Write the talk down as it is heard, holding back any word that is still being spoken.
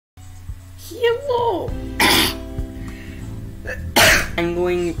Hello! I'm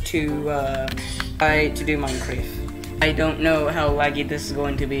going to try to do Minecraft. I don't know how laggy this is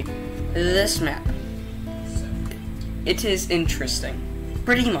going to be. This map. It is interesting.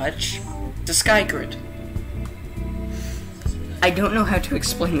 Pretty much the Skygrid. I don't know how to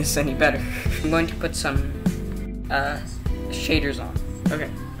explain this any better. I'm going to put some shaders on. Okay.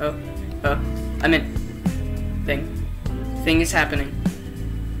 Oh, I'm in. Thing is happening.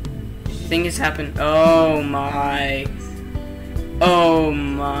 Thing is happening. Oh my. Oh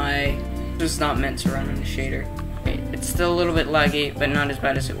my. This was not meant to run on a shader. Okay, it's still a little bit laggy, but not as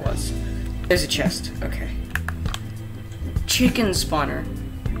bad as it was. There's a chest. Okay. Chicken spawner.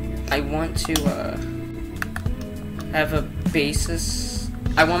 I want to have a basis.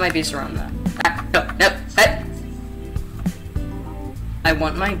 I want my base around that. No. I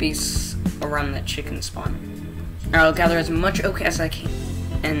want my base around that chicken spawner. I'll gather as much oak as I can,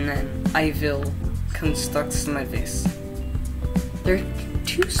 and then I will construct my base. There are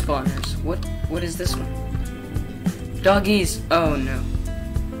 2 spawners. What is this one? Doggies. Oh no.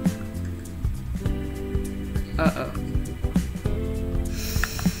 Uh-oh.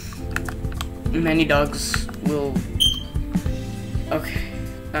 Many dogs will... Okay.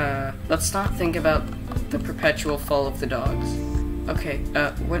 Let's not think about the perpetual fall of the dogs. Okay,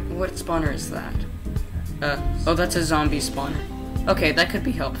 what spawner is that? Oh, that's a zombie spawner. Okay, that could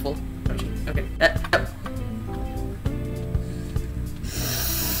be helpful. Okay,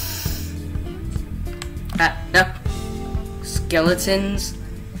 no. Skeletons.